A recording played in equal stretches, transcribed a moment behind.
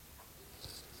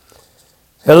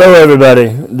Hello, everybody.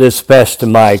 This is Pastor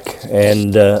Mike,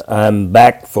 and I'm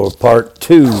back for part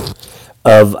 2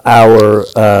 of our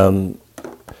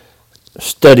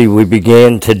study we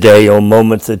began today on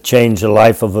moments that change the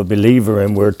life of a believer,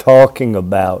 and we're talking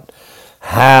about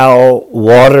how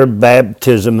water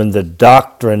baptism and the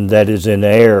doctrine that is in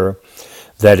error,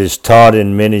 that is taught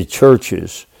in many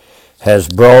churches, has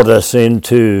brought us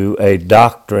into a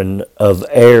doctrine of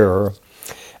error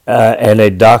and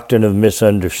a doctrine of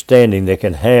misunderstanding that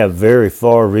can have very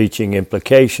far-reaching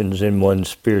implications in one's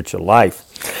spiritual life.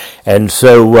 And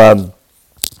so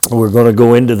we're going to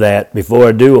go into that. Before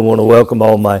I do, I want to welcome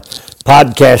all my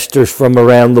podcasters from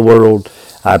around the world.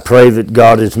 I pray that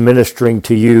God is ministering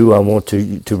to you. I want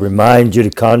to remind you to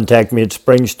contact me at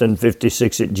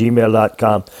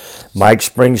springston56@gmail.com,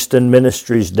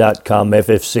 MikeSpringstonMinistries.com,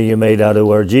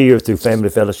 ffcma.org, or through Family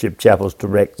Fellowship Chapel's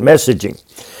direct messaging.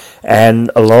 And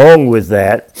along with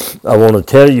that, I want to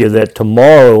tell you that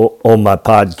tomorrow on my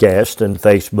podcast and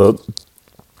Facebook,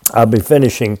 I'll be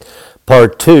finishing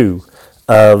part 2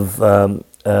 of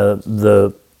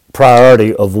the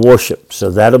priority of worship.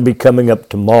 So that'll be coming up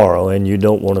tomorrow, and you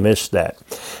don't want to miss that.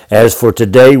 As for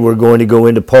today, we're going to go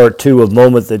into part 2 of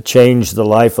Moment That Changed the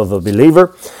Life of a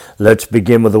Believer. Let's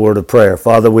begin with a word of prayer.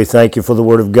 Father, we thank you for the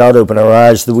Word of God. Open our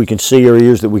eyes that we can see, our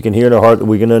ears that we can hear, and our heart that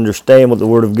we can understand what the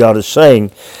Word of God is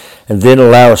saying, and then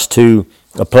allow us to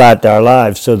apply it to our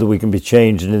lives so that we can be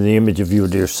changed into the image of your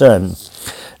dear Son.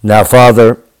 Now,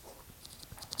 Father,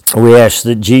 we ask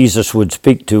that Jesus would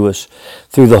speak to us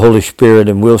through the Holy Spirit,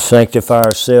 and we'll sanctify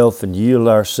ourselves and yield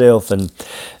ourselves and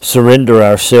surrender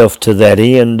ourselves to that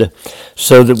end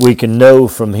so that we can know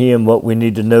from Him what we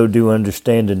need to know, do,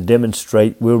 understand, and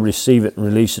demonstrate. We'll receive it and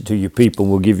release it to your people.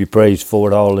 We'll give you praise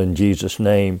for it all in Jesus'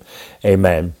 name.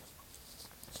 Amen.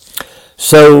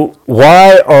 So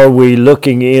why are we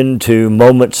looking into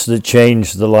moments that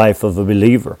change the life of a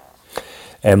believer?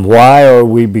 And why are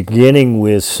we beginning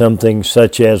with something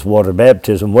such as water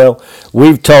baptism? Well,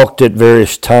 we've talked at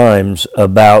various times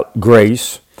about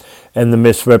grace and the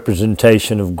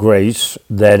misrepresentation of grace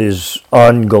that is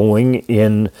ongoing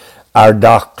in our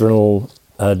doctrinal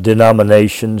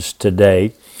denominations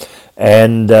today.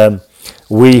 And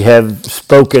we have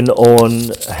spoken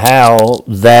on how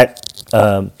that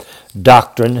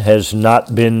doctrine has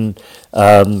not been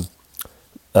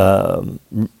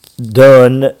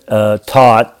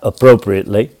taught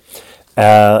appropriately,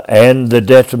 and the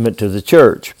detriment to the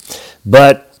church.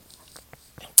 But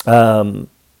we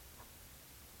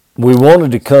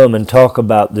wanted to come and talk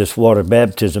about this water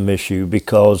baptism issue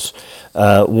because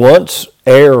once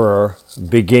error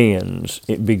begins,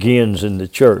 it begins in the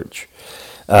church.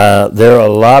 There are a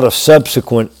lot of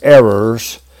subsequent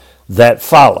errors that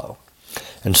follow.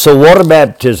 And so water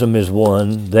baptism is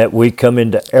one that we come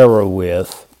into error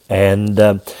with. And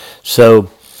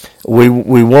so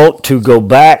we want to go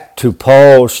back to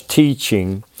Paul's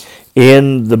teaching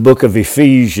in the book of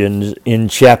Ephesians in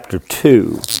chapter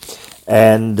 2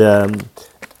 and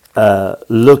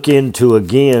look into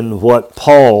again what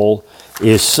Paul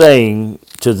is saying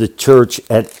to the church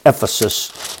at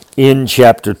Ephesus in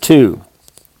chapter 2.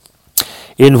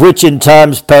 In which in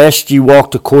times past ye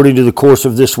walked according to the course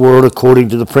of this world, according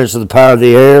to the prince of the power of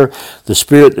the air, the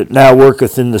spirit that now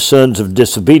worketh in the sons of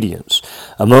disobedience,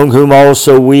 among whom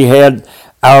also we had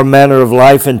our manner of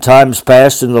life in times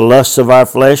past in the lusts of our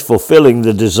flesh, fulfilling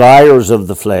the desires of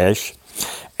the flesh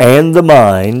and the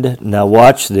mind. Now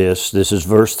watch this is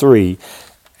verse 3,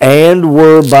 and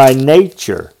were by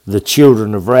nature the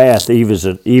children of wrath,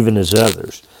 even as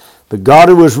others. But God,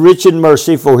 who was rich in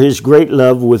mercy for His great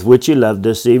love with which He loved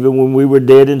us, even when we were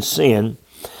dead in sins,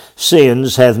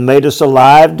 hath made us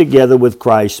alive together with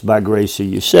Christ. By grace are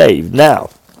you saved. Now,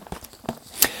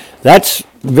 that's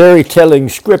very telling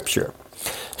scripture.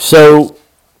 So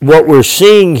what we're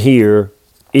seeing here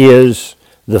is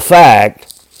the fact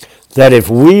that if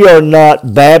we are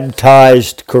not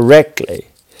baptized correctly,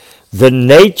 the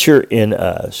nature in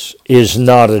us is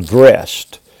not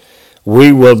addressed.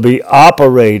 We will be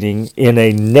operating in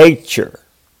a nature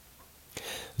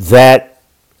that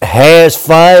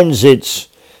finds its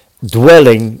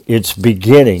dwelling, its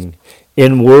beginning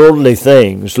in worldly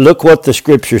things. Look what the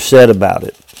scripture said about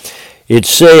it. It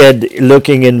said,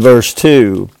 looking in verse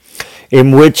 2,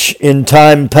 in which in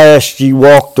time past ye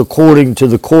walked according to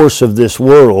the course of this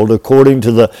world, according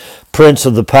to the prince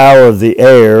of the power of the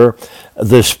air,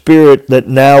 the spirit that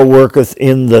now worketh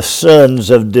in the sons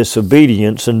of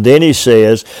disobedience. And then he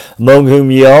says, among whom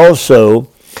ye also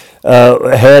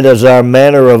had as our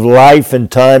manner of life in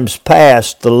times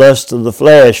past the lust of the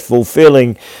flesh,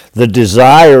 fulfilling the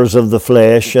desires of the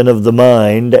flesh and of the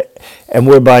mind, and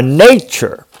were by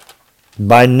nature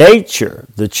by nature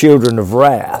the children of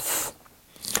wrath,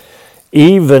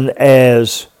 even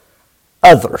as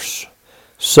others.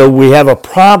 So we have a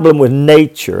problem with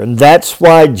nature, and that's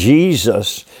why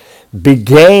Jesus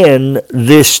began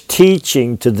this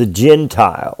teaching to the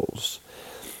Gentiles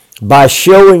by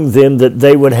showing them that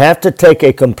they would have to take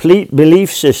a complete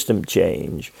belief system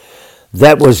change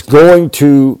that was going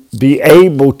to be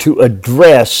able to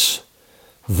address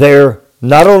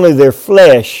not only their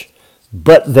flesh,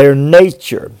 but their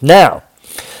nature. Now,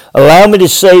 allow me to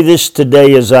say this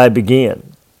today as I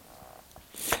begin.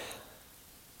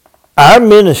 Our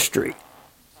ministry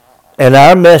and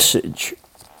our message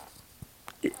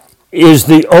is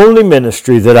the only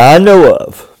ministry that I know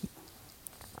of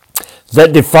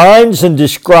that defines and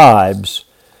describes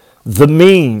the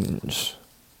means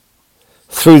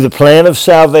through the plan of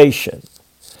salvation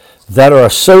that are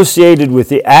associated with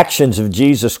the actions of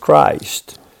Jesus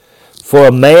Christ for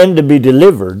a man to be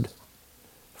delivered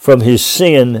from his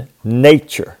sin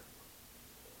nature.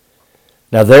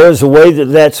 Now, there is a way that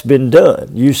that's been done.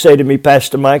 You say to me,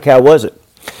 Pastor Mike, how was it?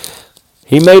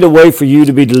 He made a way for you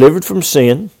to be delivered from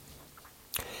sin.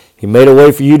 He made a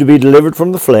way for you to be delivered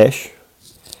from the flesh.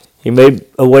 He made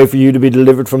a way for you to be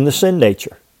delivered from the sin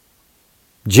nature.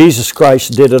 Jesus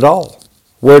Christ did it all.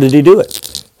 Where did he do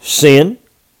it? Sin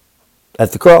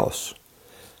at the cross.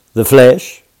 The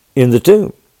flesh in the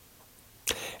tomb.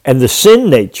 And the sin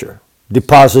nature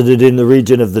deposited in the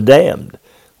region of the damned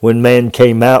when man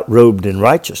came out robed in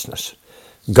righteousness.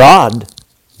 God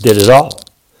did it all.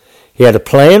 He had a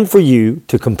plan for you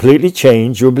to completely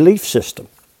change your belief system.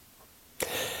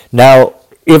 Now,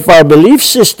 if our belief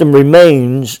system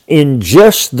remains in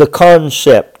just the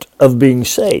concept of being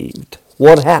saved,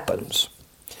 what happens?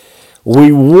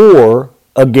 We war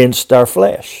against our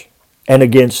flesh and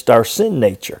against our sin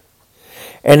nature.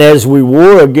 And as we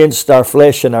war against our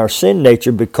flesh and our sin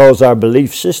nature because our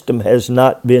belief system has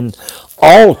not been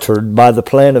altered by the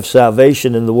plan of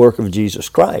salvation and the work of Jesus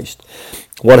Christ,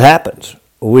 what happens?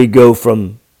 We go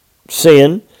from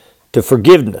sin to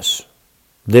forgiveness.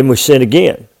 Then we sin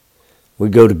again. We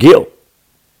go to guilt.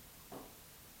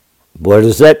 Where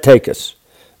does that take us?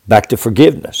 Back to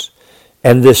forgiveness.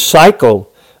 And this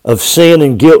cycle of sin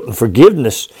and guilt and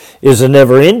forgiveness is a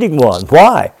never-ending one.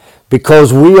 Why?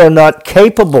 Because we are not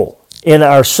capable in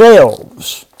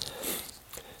ourselves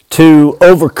to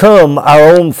overcome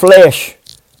our own flesh,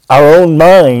 our own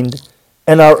mind,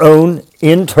 and our own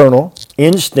internal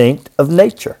instinct of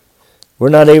nature. We're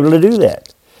not able to do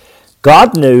that.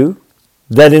 God knew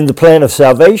that in the plan of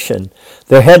salvation,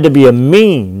 there had to be a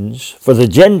means for the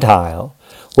Gentile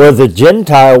where the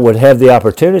Gentile would have the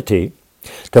opportunity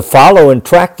to follow and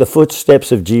track the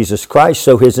footsteps of Jesus Christ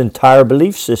so his entire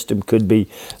belief system could be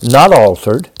not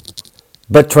altered,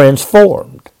 but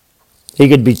transformed. He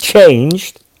could be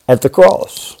changed at the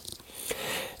cross.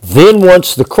 Then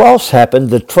once the cross happened,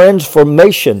 the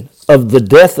transformation of the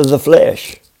death of the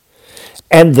flesh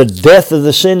and the death of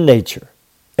the sin nature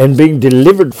and being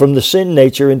delivered from the sin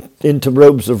nature into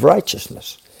robes of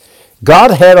righteousness.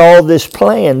 God had all this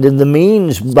planned in the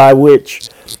means by which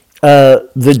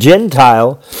the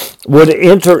Gentile would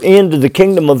enter into the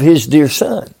kingdom of his dear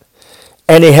Son.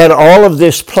 And he had all of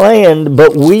this planned,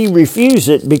 but we refuse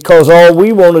it because all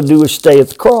we want to do is stay at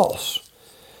the cross.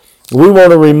 We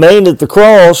want to remain at the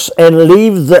cross and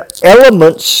leave the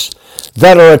elements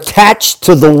that are attached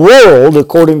to the world,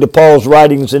 according to Paul's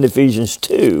writings in Ephesians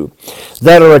 2,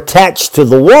 that are attached to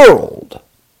the world,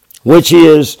 which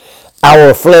is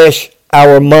our flesh,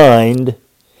 our mind,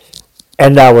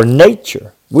 and our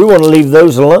nature. We want to leave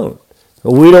those alone.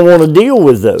 We don't want to deal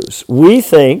with those. We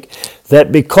think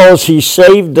that because he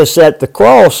saved us at the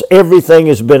cross, everything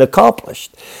has been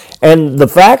accomplished. And the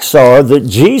facts are that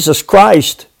Jesus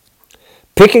Christ,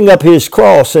 picking up his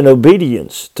cross in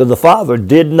obedience to the Father,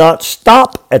 did not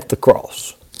stop at the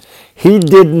cross. He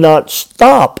did not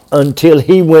stop until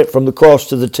he went from the cross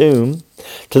to the tomb,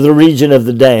 to the region of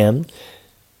the damned,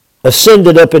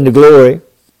 ascended up into glory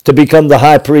to become the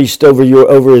high priest over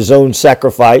his own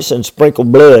sacrifice and sprinkle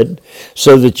blood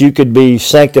so that you could be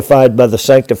sanctified by the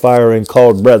sanctifier and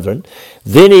called brethren.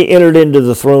 Then he entered into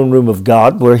the throne room of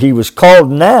God, where he was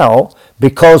called now,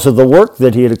 because of the work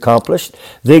that he had accomplished,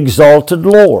 the exalted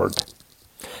Lord.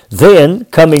 Then,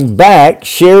 coming back,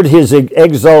 shared his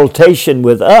exaltation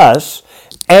with us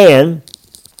and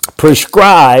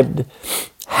prescribed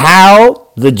how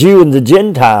the Jew and the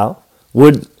Gentile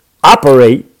would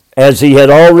operate, as he had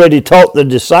already taught the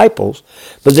disciples.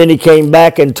 But then he came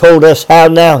back and told us how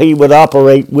now he would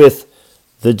operate with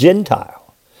the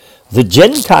Gentile. The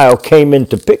Gentile came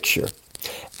into picture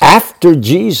after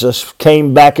Jesus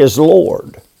came back as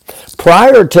Lord.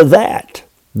 Prior to that,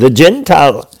 the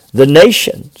Gentile, the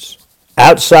nations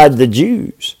outside the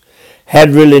Jews,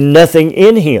 had really nothing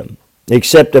in him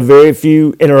except a very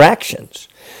few interactions.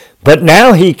 But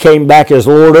now he came back as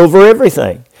Lord over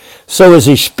everything. So as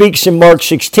he speaks in Mark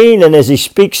 16 and as he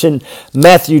speaks in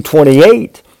Matthew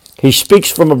 28, he speaks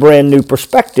from a brand new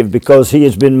perspective because he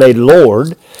has been made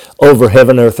Lord over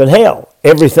heaven, earth, and hell.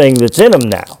 Everything that's in him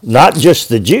now, not just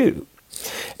the Jew.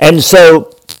 And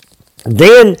so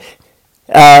then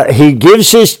he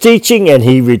gives his teaching and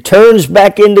he returns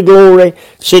back into glory,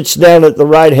 sits down at the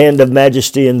right hand of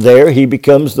majesty, and there he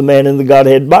becomes the man in the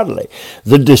Godhead bodily.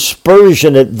 The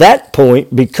dispersion at that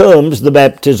point becomes the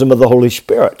baptism of the Holy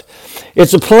Spirit.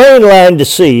 It's a plain line to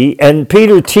see, and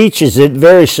Peter teaches it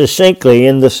very succinctly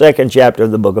in the 2nd chapter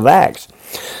of the book of Acts.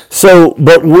 So,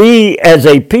 but we as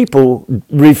a people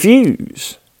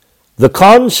refuse the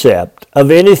concept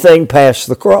of anything past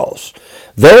the cross.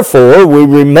 Therefore, we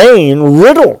remain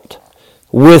riddled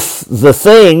with the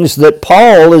things that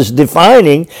Paul is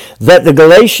defining that the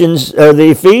Galatians or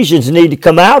the Ephesians need to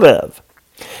come out of.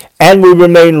 And we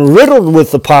remain riddled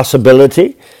with the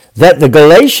possibility that the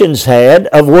Galatians had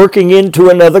of working into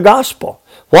another gospel.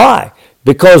 Why?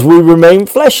 Because we remain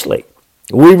fleshly.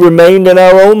 We remain in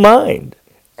our own mind.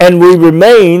 And we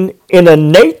remain in a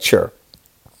nature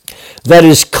that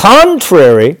is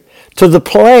contrary to the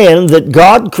plan that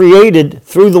God created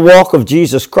through the walk of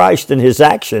Jesus Christ and his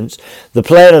actions, the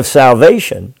plan of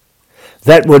salvation,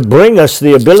 that would bring us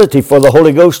the ability for the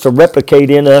Holy Ghost to replicate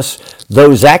in us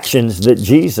those actions that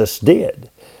Jesus did.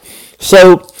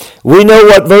 So we know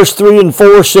what verse 3 and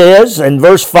 4 says, and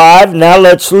verse 5. Now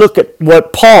let's look at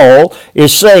what Paul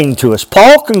is saying to us.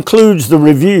 Paul concludes the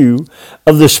review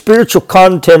of the spiritual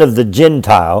content of the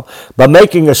Gentile by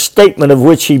making a statement of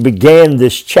which he began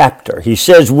this chapter. He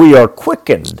says, we are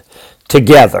quickened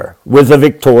together with the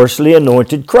victoriously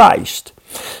anointed Christ.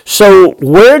 So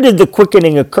where did the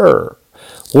quickening occur?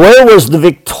 Where was the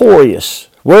victorious?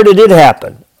 Where did it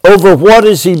happen? Over what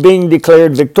is he being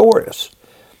declared victorious?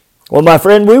 Well, my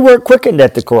friend, we weren't quickened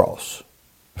at the cross.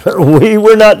 We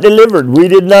were not delivered. We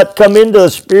did not come into a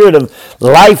spirit of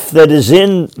life that is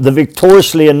in the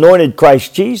victoriously anointed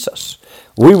Christ Jesus.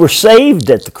 We were saved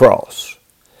at the cross.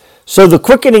 So the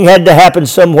quickening had to happen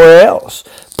somewhere else.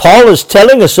 Paul is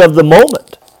telling us of the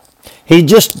moment. He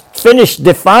just finished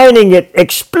defining it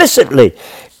explicitly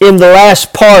in the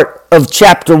last part of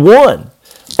chapter 1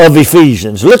 of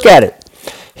Ephesians. Look at it.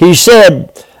 He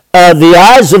said, the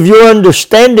eyes of your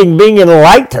understanding being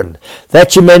enlightened,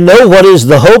 that you may know what is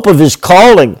the hope of his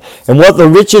calling, and what the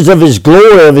riches of his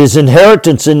glory, of his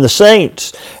inheritance in the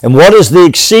saints, and what is the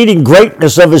exceeding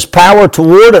greatness of his power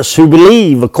toward us who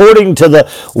believe, according to the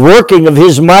working of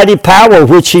his mighty power,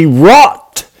 which he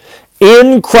wrought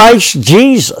in Christ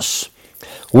Jesus,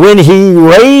 when he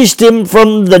raised him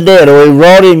from the dead, or he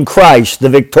wrought in Christ, the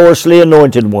victoriously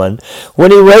anointed one, when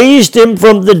he raised him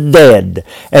from the dead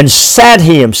and set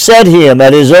him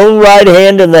at his own right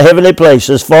hand in the heavenly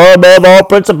places, far above all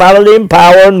principality and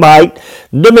power and might,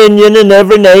 dominion, and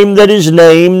every name that is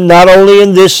named, not only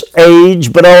in this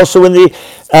age, but also in the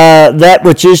that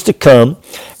which is to come,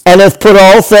 and hath put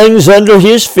all things under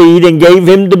his feet, and gave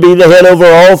him to be the head over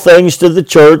all things to the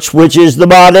church, which is the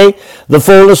body, the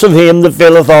fullness of him that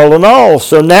filleth all in all.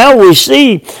 So now we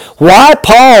see why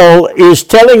Paul is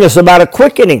telling us about a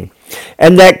quickening.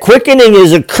 And that quickening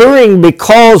is occurring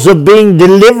because of being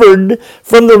delivered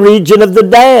from the region of the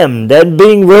damned and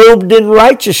being robed in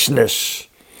righteousness.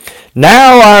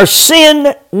 Now our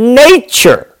sin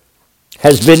nature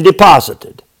has been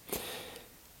deposited.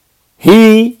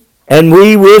 He and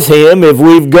we with him, if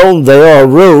we've gone there, are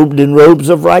robed in robes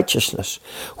of righteousness.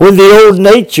 When the old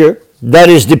nature that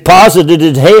is deposited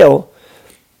in hell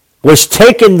was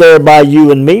taken there by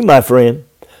you and me, my friend,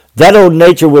 that old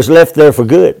nature was left there for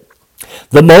good.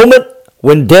 The moment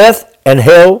when death and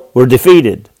hell were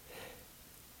defeated,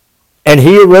 and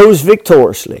he arose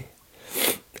victoriously,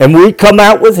 and we come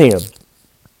out with him,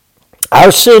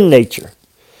 our sin nature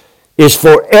is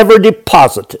forever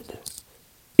deposited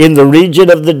in the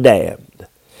region of the damned.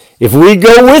 If we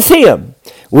go with him,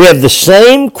 we have the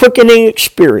same quickening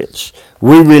experience.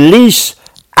 We release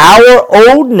our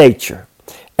old nature,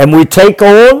 and we take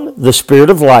on the spirit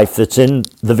of life that's in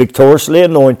the victoriously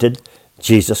anointed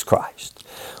Jesus Christ.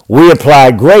 We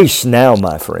apply grace now,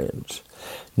 my friends.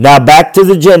 Now back to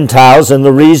the Gentiles and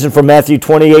the reason for Matthew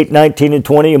 28, 19, and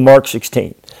 20 and Mark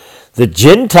 16. The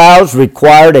Gentiles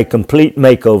required a complete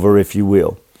makeover, if you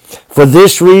will. For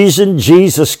this reason,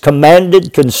 Jesus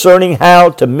commanded concerning how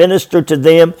to minister to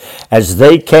them as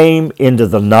they came into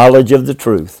the knowledge of the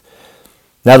truth.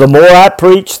 Now, the more I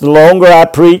preach, the longer I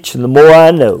preach, and the more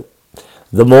I know,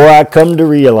 the more I come to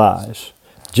realize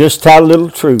just how little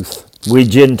truth we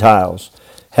Gentiles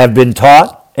have been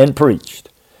taught and preached.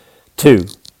 2,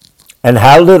 and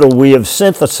how little we have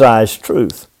synthesized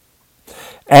truth.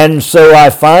 And so I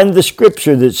find the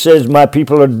scripture that says my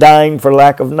people are dying for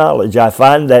lack of knowledge. I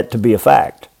find that to be a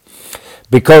fact.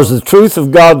 Because the truth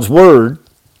of God's word,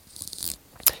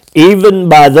 even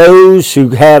by those who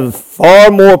have far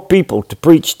more people to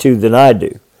preach to than I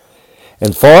do,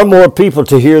 and far more people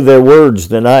to hear their words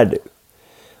than I do,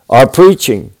 are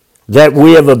preaching that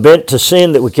we have a bent to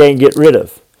sin that we can't get rid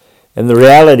of. And the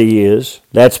reality is,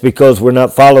 that's because we're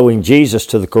not following Jesus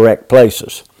to the correct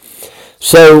places.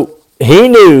 So he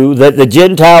knew that the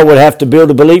Gentile would have to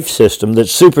build a belief system that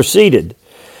superseded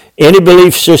any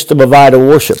belief system of idol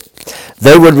worship.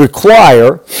 They would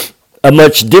require a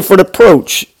much different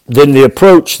approach than the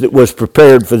approach that was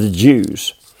prepared for the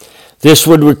Jews. This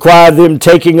would require them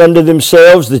taking unto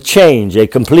themselves the change, a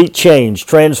complete change,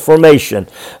 transformation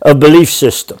of belief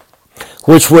system,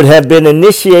 which would have been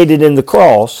initiated in the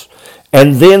cross,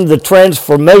 and then the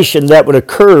transformation that would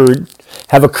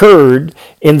have occurred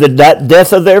in the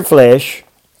death of their flesh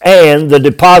and the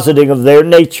depositing of their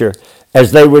nature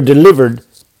as they were delivered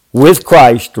with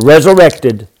Christ,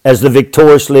 resurrected as the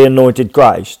victoriously anointed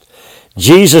Christ.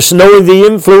 Jesus, knowing the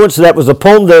influence that was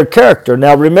upon their character.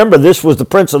 Now remember, this was the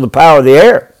prince of the power of the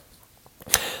air.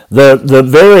 The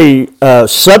very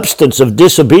substance of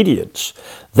disobedience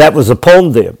that was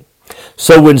upon them.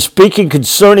 So when speaking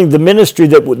concerning the ministry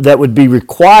that would be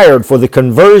required for the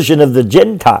conversion of the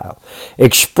Gentile,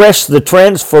 expressed the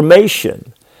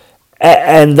transformation.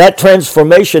 And that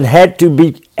transformation had to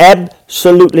be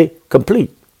absolutely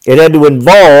complete. It had to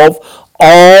involve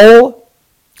all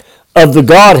of the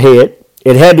Godhead.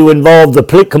 It had to involve the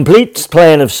complete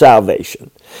plan of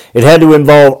salvation. It had to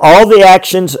involve all the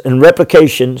actions and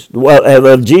replications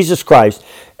of Jesus Christ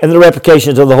and the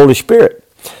replications of the Holy Spirit.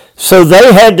 So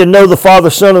they had to know the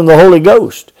Father, Son, and the Holy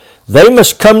Ghost. They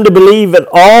must come to believe in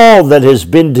all that has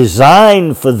been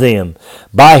designed for them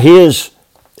by His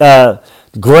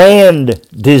grand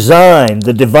design,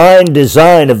 the divine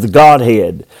design of the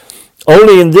Godhead.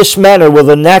 Only in this manner will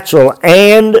the natural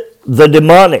and the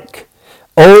demonic,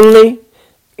 only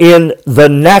in the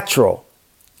natural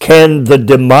can the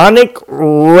demonic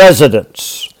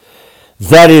residence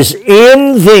that is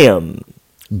in them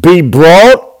be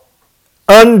brought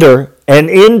under and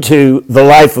into the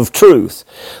life of truth.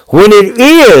 When it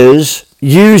is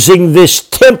using this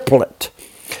template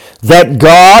that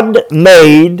God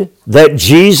made, that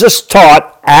Jesus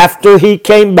taught after He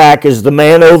came back as the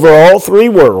man over all three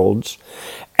worlds,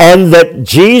 and that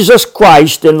Jesus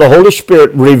Christ and the Holy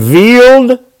Spirit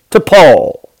revealed to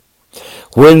Paul,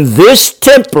 when this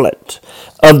template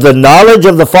of the knowledge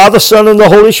of the Father, Son, and the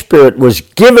Holy Spirit was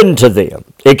given to them,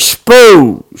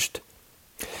 exposed,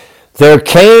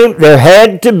 there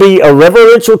had to be a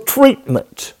reverential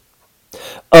treatment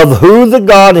of who the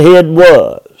Godhead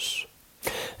was.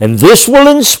 And this will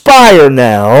inspire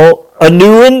now a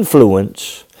new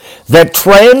influence that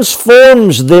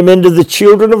transforms them into the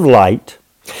children of light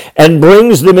and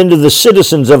brings them into the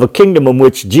citizens of a kingdom in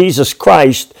which Jesus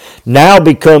Christ now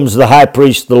becomes the high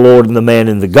priest, the Lord, and the man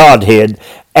in the Godhead,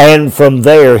 and from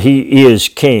there He is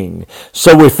king.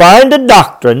 So we find a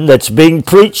doctrine that's being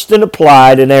preached and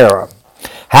applied in error.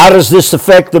 How does this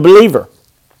affect the believer?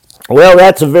 Well,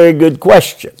 that's a very good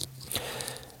question.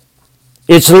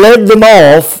 It's led them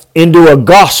off into a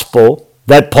gospel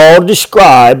that Paul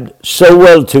described so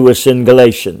well to us in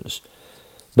Galatians.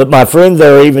 But my friend,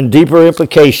 there are even deeper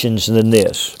implications than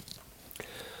this.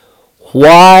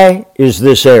 Why is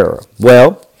this error?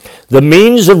 Well, the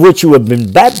means of which you have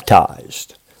been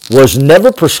baptized was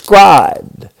never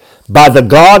prescribed by the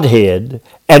Godhead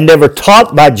and never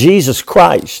taught by Jesus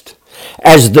Christ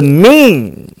as the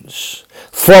means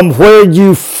from where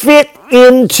you fit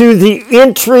into the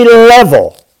entry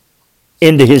level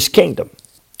into His kingdom.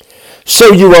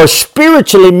 So you are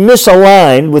spiritually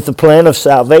misaligned with the plan of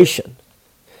salvation.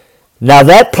 Now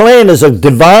that plan is a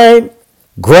divine,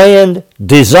 grand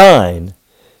design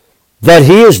that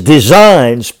He has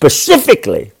designed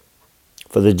specifically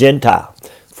for the Gentile,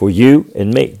 for you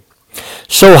and me.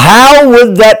 So how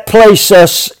would that place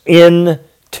us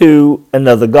into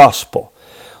another gospel?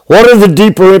 What are the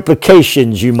deeper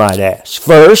implications, you might ask?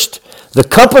 First, the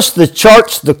compass that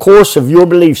charts the course of your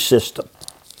belief system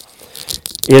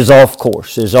is off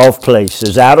course, is off place,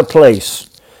 is out of place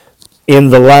in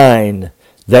the line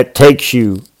that takes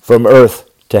you from earth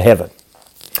to heaven.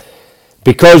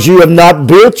 Because you have not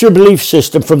built your belief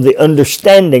system from the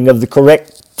understanding of the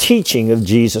correct teaching of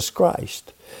Jesus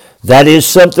Christ. That is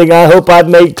something I hope I've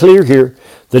made clear here.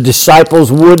 The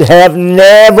disciples would have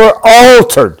never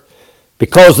altered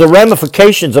because the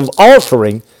ramifications of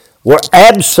altering were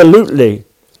absolutely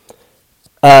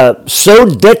so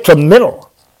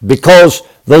detrimental, because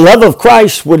the love of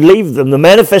Christ would leave them. The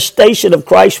manifestation of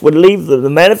Christ would leave them. The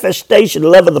manifestation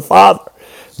of love of the Father.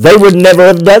 They would never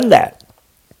have done that.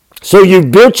 So you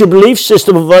built your belief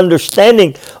system of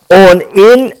understanding on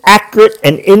inaccurate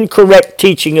and incorrect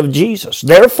teaching of Jesus.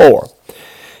 Therefore,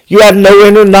 you have no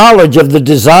inner knowledge of the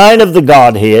design of the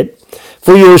Godhead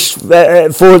for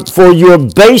your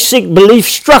basic belief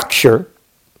structure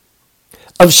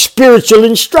of spiritual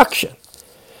instruction.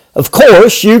 Of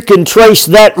course, you can trace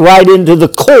that right into the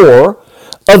core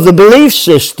of the belief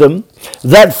system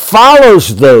that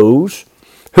follows those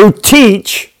who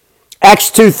teach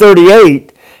Acts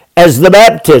 2:38 as the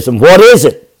baptism. What is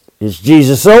it? It's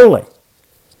Jesus only.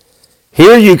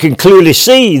 Here you can clearly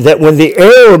see that when the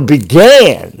error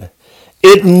began,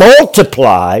 it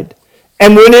multiplied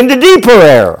and went into deeper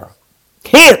error.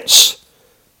 Hence,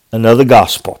 another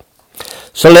gospel.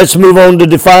 So let's move on to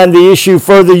define the issue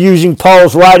further using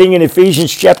Paul's writing in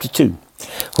Ephesians chapter 2.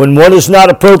 When one is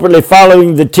not appropriately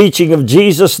following the teaching of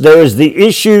Jesus, there is the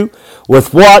issue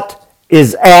with what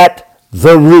is at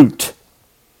the root: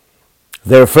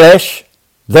 their flesh,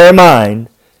 their mind,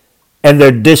 and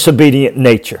their disobedient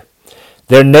nature.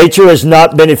 Their nature has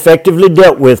not been effectively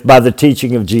dealt with by the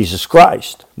teaching of Jesus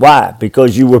Christ. Why?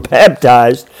 Because you were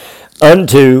baptized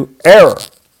unto error.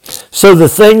 So the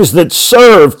things that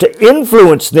serve to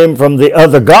influence them from the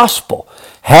other gospel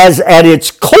has at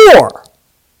its core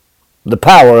the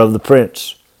power of the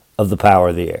prince of the power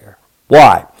of the air.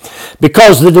 Why?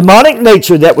 Because the demonic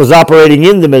nature that was operating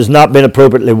in them has not been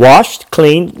appropriately washed,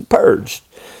 cleaned, and purged.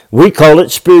 We call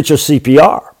it spiritual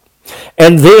CPR.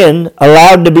 And then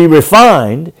allowed to be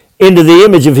refined into the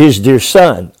image of His dear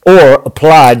Son, or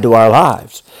applied to our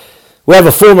lives. We have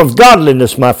a form of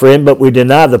godliness, my friend, but we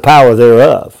deny the power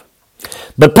thereof.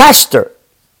 But Pastor,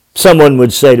 someone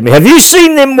would say to me, have you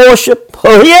seen them worship?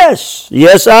 Oh, yes.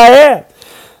 Yes, I have.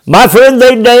 My friend,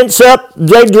 they dance up,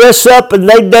 they dress up, and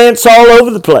they dance all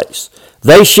over the place.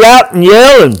 They shout and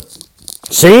yell and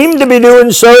seem to be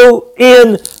doing so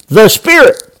in the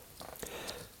Spirit.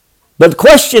 But the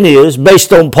question is,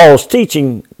 based on Paul's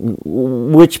teaching,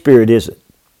 which spirit is it?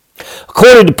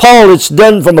 According to Paul, it's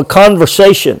done from a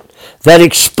conversation that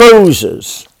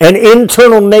exposes an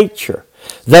internal nature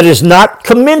that is not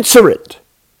commensurate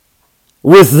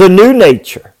with the new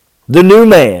nature, the new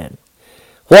man.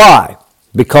 Why?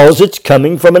 Because it's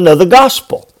coming from another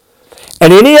gospel.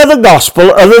 And any other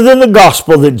gospel other than the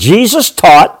gospel that Jesus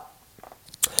taught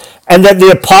and that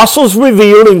the apostles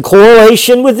revealed in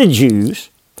correlation with the Jews,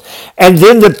 and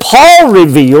then that Paul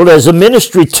revealed as a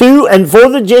ministry to and for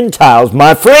the Gentiles,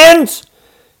 my friends,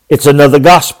 it's another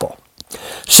gospel.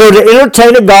 So to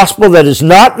entertain a gospel that is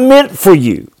not meant for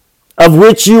you, of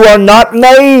which you are not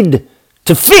made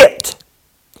to fit,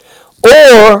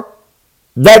 or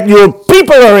that your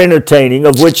people are entertaining,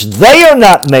 of which they are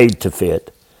not made to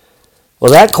fit,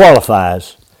 well, that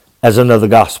qualifies as another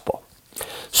gospel.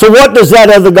 So what does that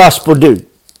other gospel do?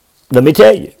 Let me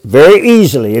tell you, very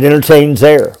easily, it entertains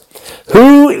error.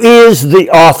 Who is the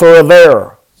author of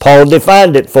error? Paul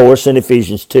defined it for us in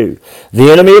Ephesians 2.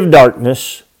 The enemy of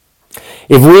darkness.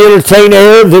 If we entertain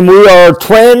error, then we are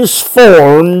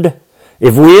transformed.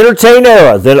 If we entertain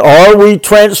error, then are we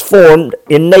transformed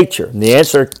in nature? And the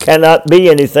answer cannot be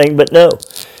anything but no.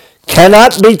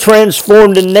 Cannot be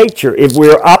transformed in nature if we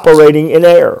are operating in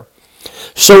error.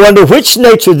 So under which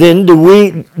nature then do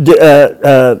we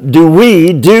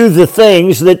do the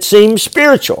things that seem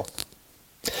spiritual?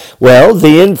 Well,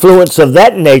 the influence of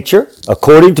that nature,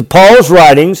 according to Paul's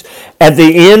writings, at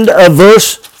the end of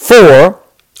verse 4,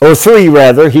 or 3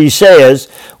 rather, he says,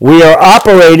 we are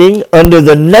operating under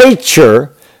the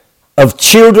nature of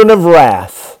children of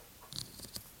wrath.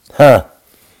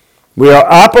 We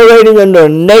are operating under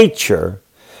nature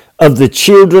of the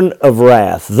children of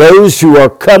wrath, those who are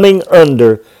coming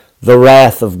under the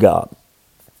wrath of God.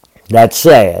 That's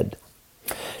sad.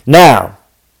 Now,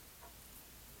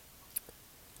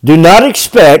 do not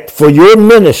expect for your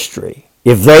ministry,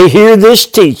 if they hear this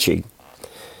teaching,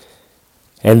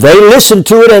 and they listen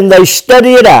to it and they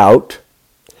study it out,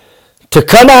 to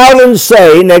come out and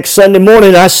say next Sunday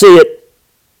morning, I see it,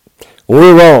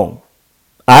 we're wrong.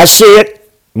 I see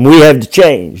it, and we have to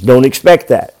change. Don't expect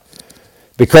that,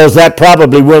 because that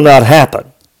probably will not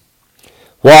happen.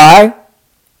 Why?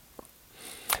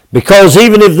 Because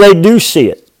even if they do see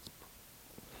it,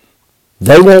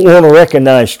 they won't want to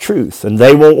recognize truth, and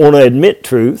they won't want to admit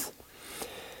truth,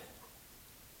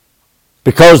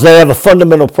 because they have a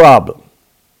fundamental problem.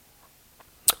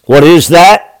 What is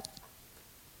that?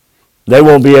 They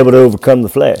won't be able to overcome the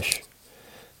flesh.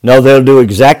 No, they'll do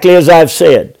exactly as I've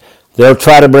said. They'll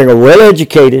try to bring a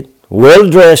well-educated,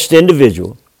 well-dressed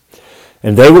individual,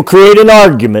 and they will create an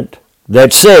argument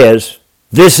that says,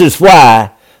 this is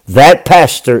why that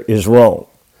pastor is wrong.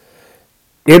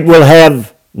 It will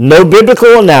have no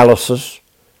biblical analysis,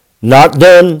 not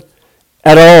done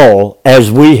at all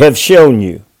as we have shown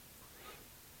you.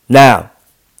 Now,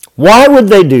 why would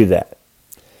they do that?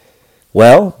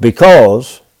 Well,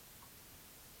 because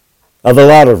of a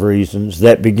lot of reasons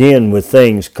that begin with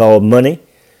things called money,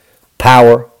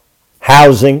 power,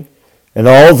 housing, and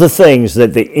all the things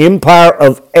that the empire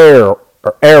of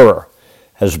error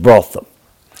has brought them.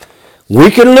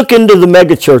 We can look into the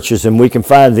megachurches and we can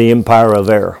find the empire of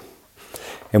error.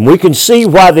 And we can see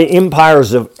why the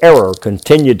empires of error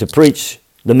continue to preach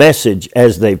the message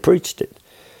as they preached it.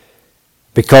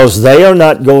 Because they are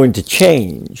not going to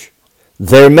change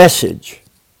their message,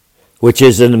 which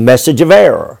is a message of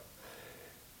error,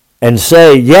 and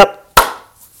say, yep,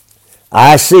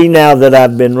 I see now that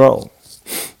I've been wrong.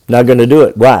 Not going to do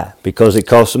it. Why? Because it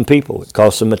costs them people. It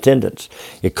costs them attendance.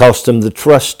 It costs them the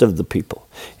trust of the people.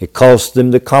 It costs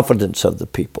them the confidence of the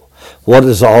people. What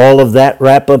does all of that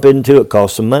wrap up into? It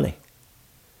costs them money.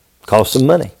 It costs them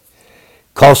money.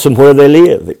 It costs them where they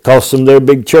live. It costs them their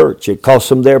big church. It costs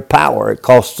them their power. It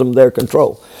costs them their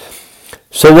control.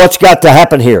 So what's got to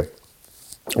happen here?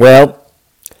 Well,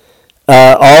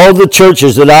 all the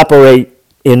churches that operate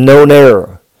in known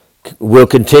error will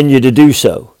continue to do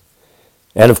so.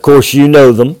 And of course you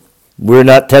know them. We're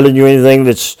not telling you anything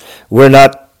we're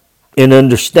not in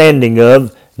understanding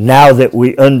of now that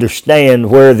we understand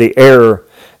where the error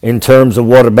in terms of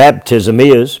water baptism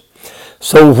is.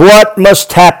 So what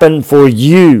must happen for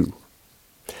you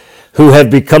who have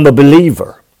become a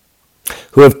believer,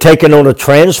 who have taken on a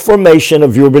transformation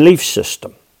of your belief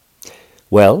system?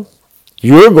 Well,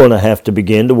 you're going to have to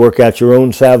begin to work out your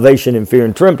own salvation in fear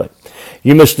and trembling.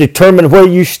 You must determine where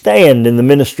you stand in the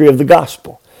ministry of the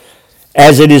gospel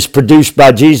as it is produced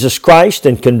by Jesus Christ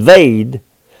and conveyed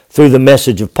through the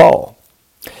message of Paul.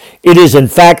 It is, in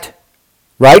fact,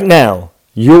 right now,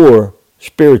 your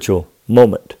spiritual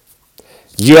moment.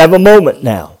 You have a moment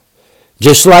now.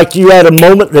 Just like you had a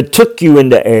moment that took you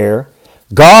into error,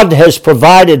 God has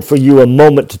provided for you a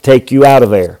moment to take you out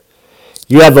of error.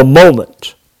 You have a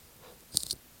moment.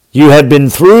 You have been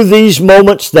through these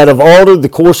moments that have altered the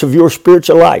course of your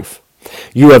spiritual life.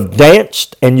 You have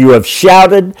danced and you have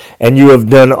shouted and you have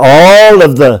done all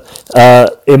of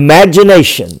the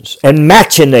imaginations and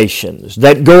machinations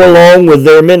that go along with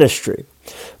their ministry.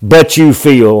 But you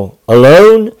feel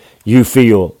alone, you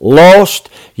feel lost,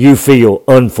 you feel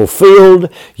unfulfilled,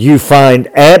 you find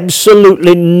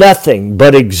absolutely nothing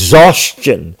but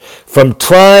exhaustion from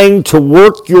trying to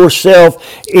work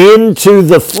yourself into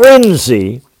the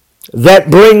frenzy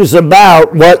that brings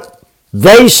about what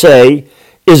they say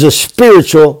is a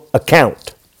spiritual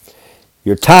account.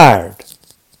 You're tired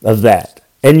of that.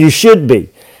 And you should be.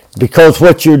 Because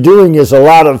what you're doing is a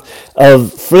lot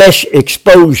of flesh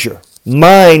exposure,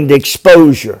 mind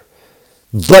exposure.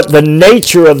 But the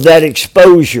nature of that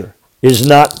exposure is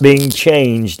not being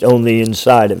changed on the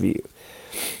inside of you.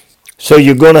 So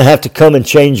you're going to have to come and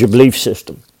change your belief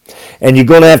system. And you're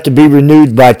going to have to be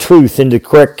renewed by truth in the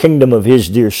correct kingdom of His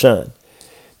dear Son.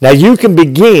 Now you can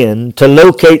begin to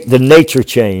locate the nature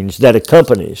change that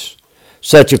accompanies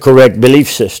such a correct belief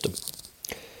system.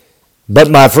 But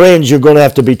my friends, you're going to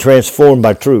have to be transformed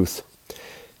by truth.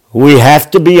 We have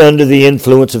to be under the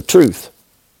influence of truth.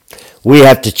 We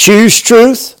have to choose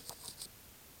truth.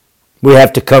 We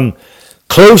have to come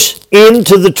close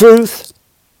into the truth.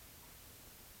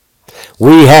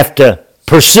 We have to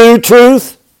pursue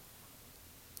truth.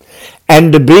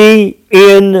 And to be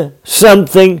in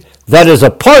something that is a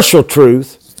partial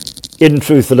truth isn't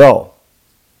truth at all.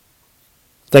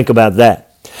 Think about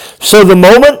that. So the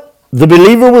moment the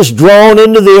believer was drawn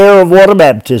into the error of water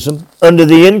baptism under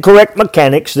the incorrect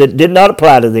mechanics that did not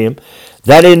apply to them,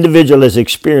 that individual has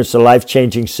experienced a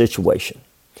life-changing situation.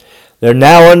 They're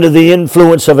now under the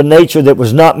influence of a nature that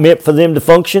was not meant for them to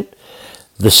function.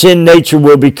 The sin nature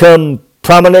will become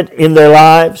prominent in their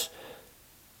lives.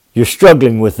 You're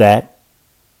struggling with that.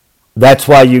 That's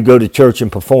why you go to church and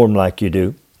perform like you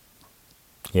do.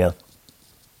 Yeah.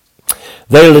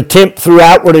 They'll attempt through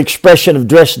outward expression of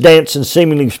dress, dance, and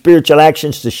seemingly spiritual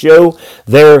actions to show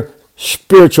their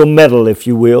spiritual mettle, if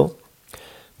you will.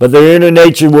 But their inner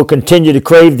nature will continue to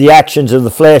crave the actions of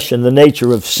the flesh and the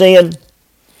nature of sin.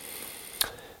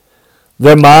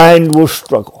 Their mind will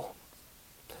struggle.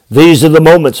 These are the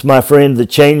moments, my friend, that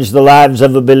change the lives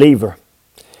of a believer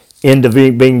into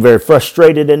being very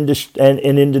frustrated and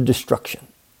into destruction.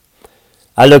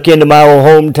 I look into my own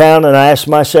hometown and I ask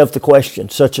myself the question,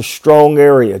 such a strong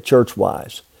area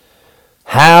church-wise,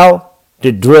 how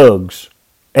did drugs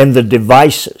and the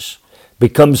devices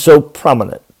become so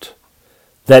prominent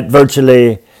that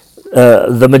virtually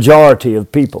the majority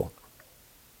of people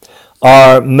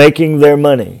are making their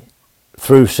money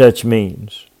through such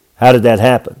means? How did that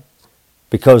happen?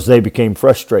 Because they became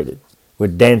frustrated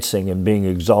with dancing and being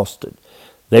exhausted.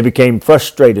 They became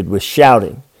frustrated with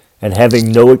shouting and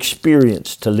having no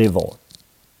experience to live on.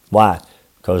 Why?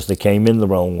 Because they came in the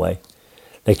wrong way.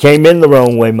 They came in the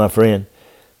wrong way, my friend.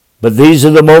 But these are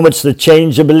the moments that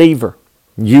change a believer.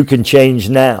 You can change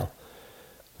now.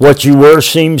 What you were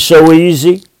seemed so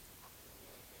easy.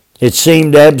 It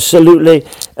seemed absolutely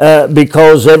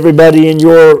because everybody in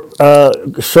your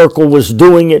circle was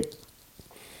doing it.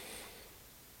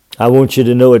 I want you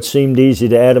to know it seemed easy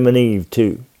to Adam and Eve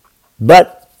too.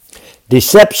 But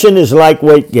deception is like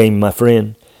weight gain, my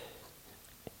friend.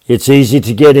 It's easy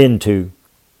to get into.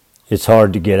 It's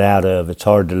hard to get out of. It's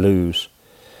hard to lose.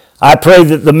 I pray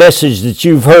that the message that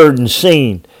you've heard and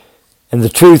seen and the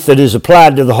truth that is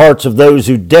applied to the hearts of those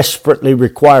who desperately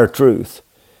require truth,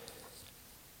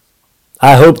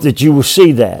 I hope that you will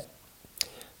see that.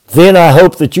 Then I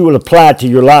hope that you will apply it to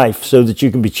your life so that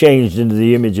you can be changed into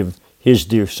the image of His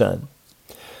dear Son.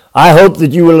 I hope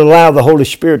that you will allow the Holy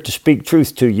Spirit to speak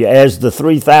truth to you as the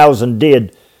 3,000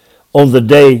 did on the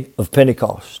day of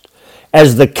Pentecost,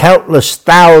 as the countless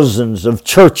thousands of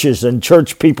churches and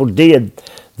church people did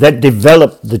that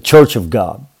developed the church of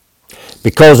God.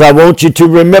 Because I want you to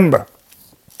remember,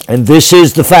 and this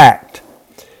is the fact,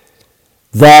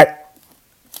 that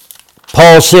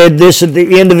Paul said this at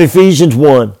the end of Ephesians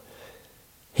 1.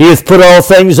 He hath put all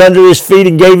things under his feet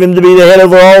and gave him to be the head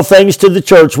over all things to the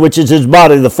church, which is his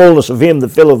body, the fullness of him that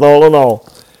filleth all in all.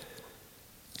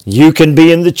 You can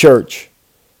be in the church.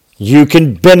 You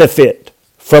can benefit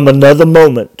from another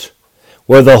moment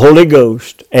where the Holy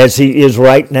Ghost, as He is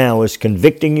right now, is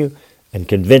convicting you and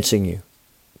convincing you.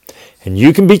 And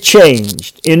you can be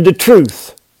changed into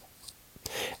truth.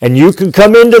 And you can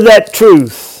come into that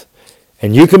truth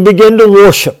and you can begin to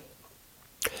worship.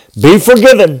 Be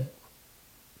forgiven.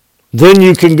 Then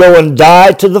you can go and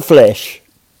die to the flesh.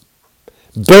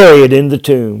 Bury it in the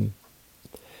tomb.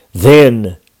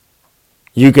 Then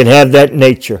you can have that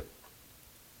nature.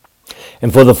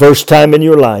 And for the first time in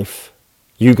your life,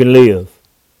 you can live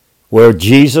where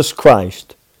Jesus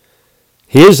Christ,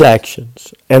 His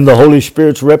actions, and the Holy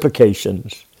Spirit's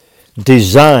replications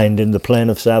designed in the plan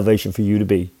of salvation for you to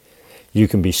be. You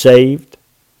can be saved,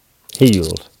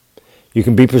 healed. You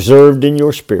can be preserved in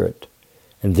your spirit.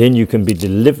 And then you can be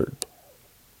delivered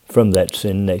from that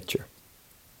sin nature.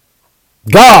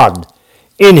 God,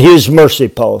 in His mercy,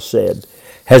 Paul said,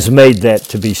 has made that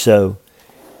to be so.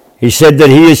 He said that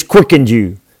He has quickened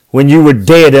you when you were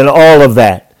dead in all of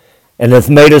that and hath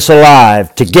made us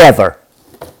alive together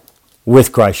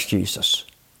with Christ Jesus.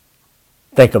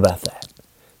 Think about that.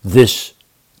 This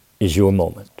is your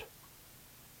moment.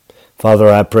 Father,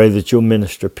 I pray that you'll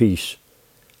minister peace,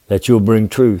 that you'll bring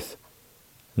truth,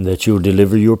 and that you'll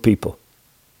deliver your people,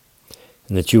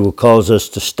 and that you will cause us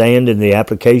to stand in the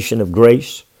application of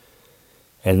grace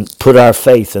and put our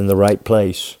faith in the right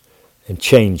place and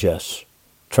change us,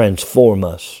 transform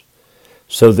us,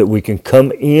 so that we can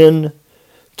come in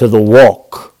to the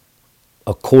walk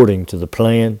according to the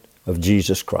plan of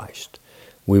Jesus Christ.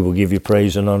 We will give you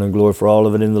praise and honor and glory for all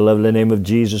of it in the lovely name of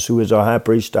Jesus, who is our high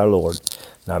priest, our Lord,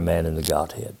 and our man in the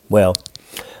Godhead. Well,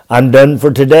 I'm done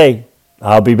for today.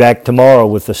 I'll be back tomorrow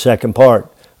with the second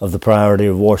part of the priority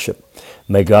of worship.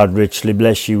 May God richly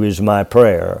bless you is my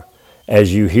prayer.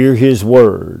 As you hear His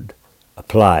word,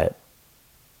 apply it,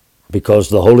 because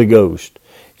the Holy Ghost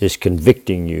is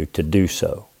convicting you to do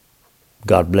so.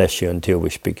 God bless you until we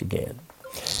speak again.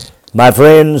 My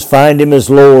friends, find Him as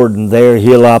Lord, and there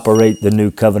He'll operate the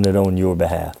new covenant on your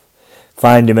behalf.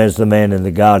 Find Him as the man in the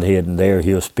Godhead, and there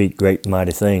He'll speak great and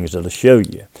mighty things that'll show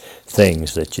you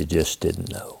things that you just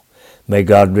didn't know. May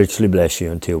God richly bless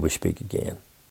you until we speak again.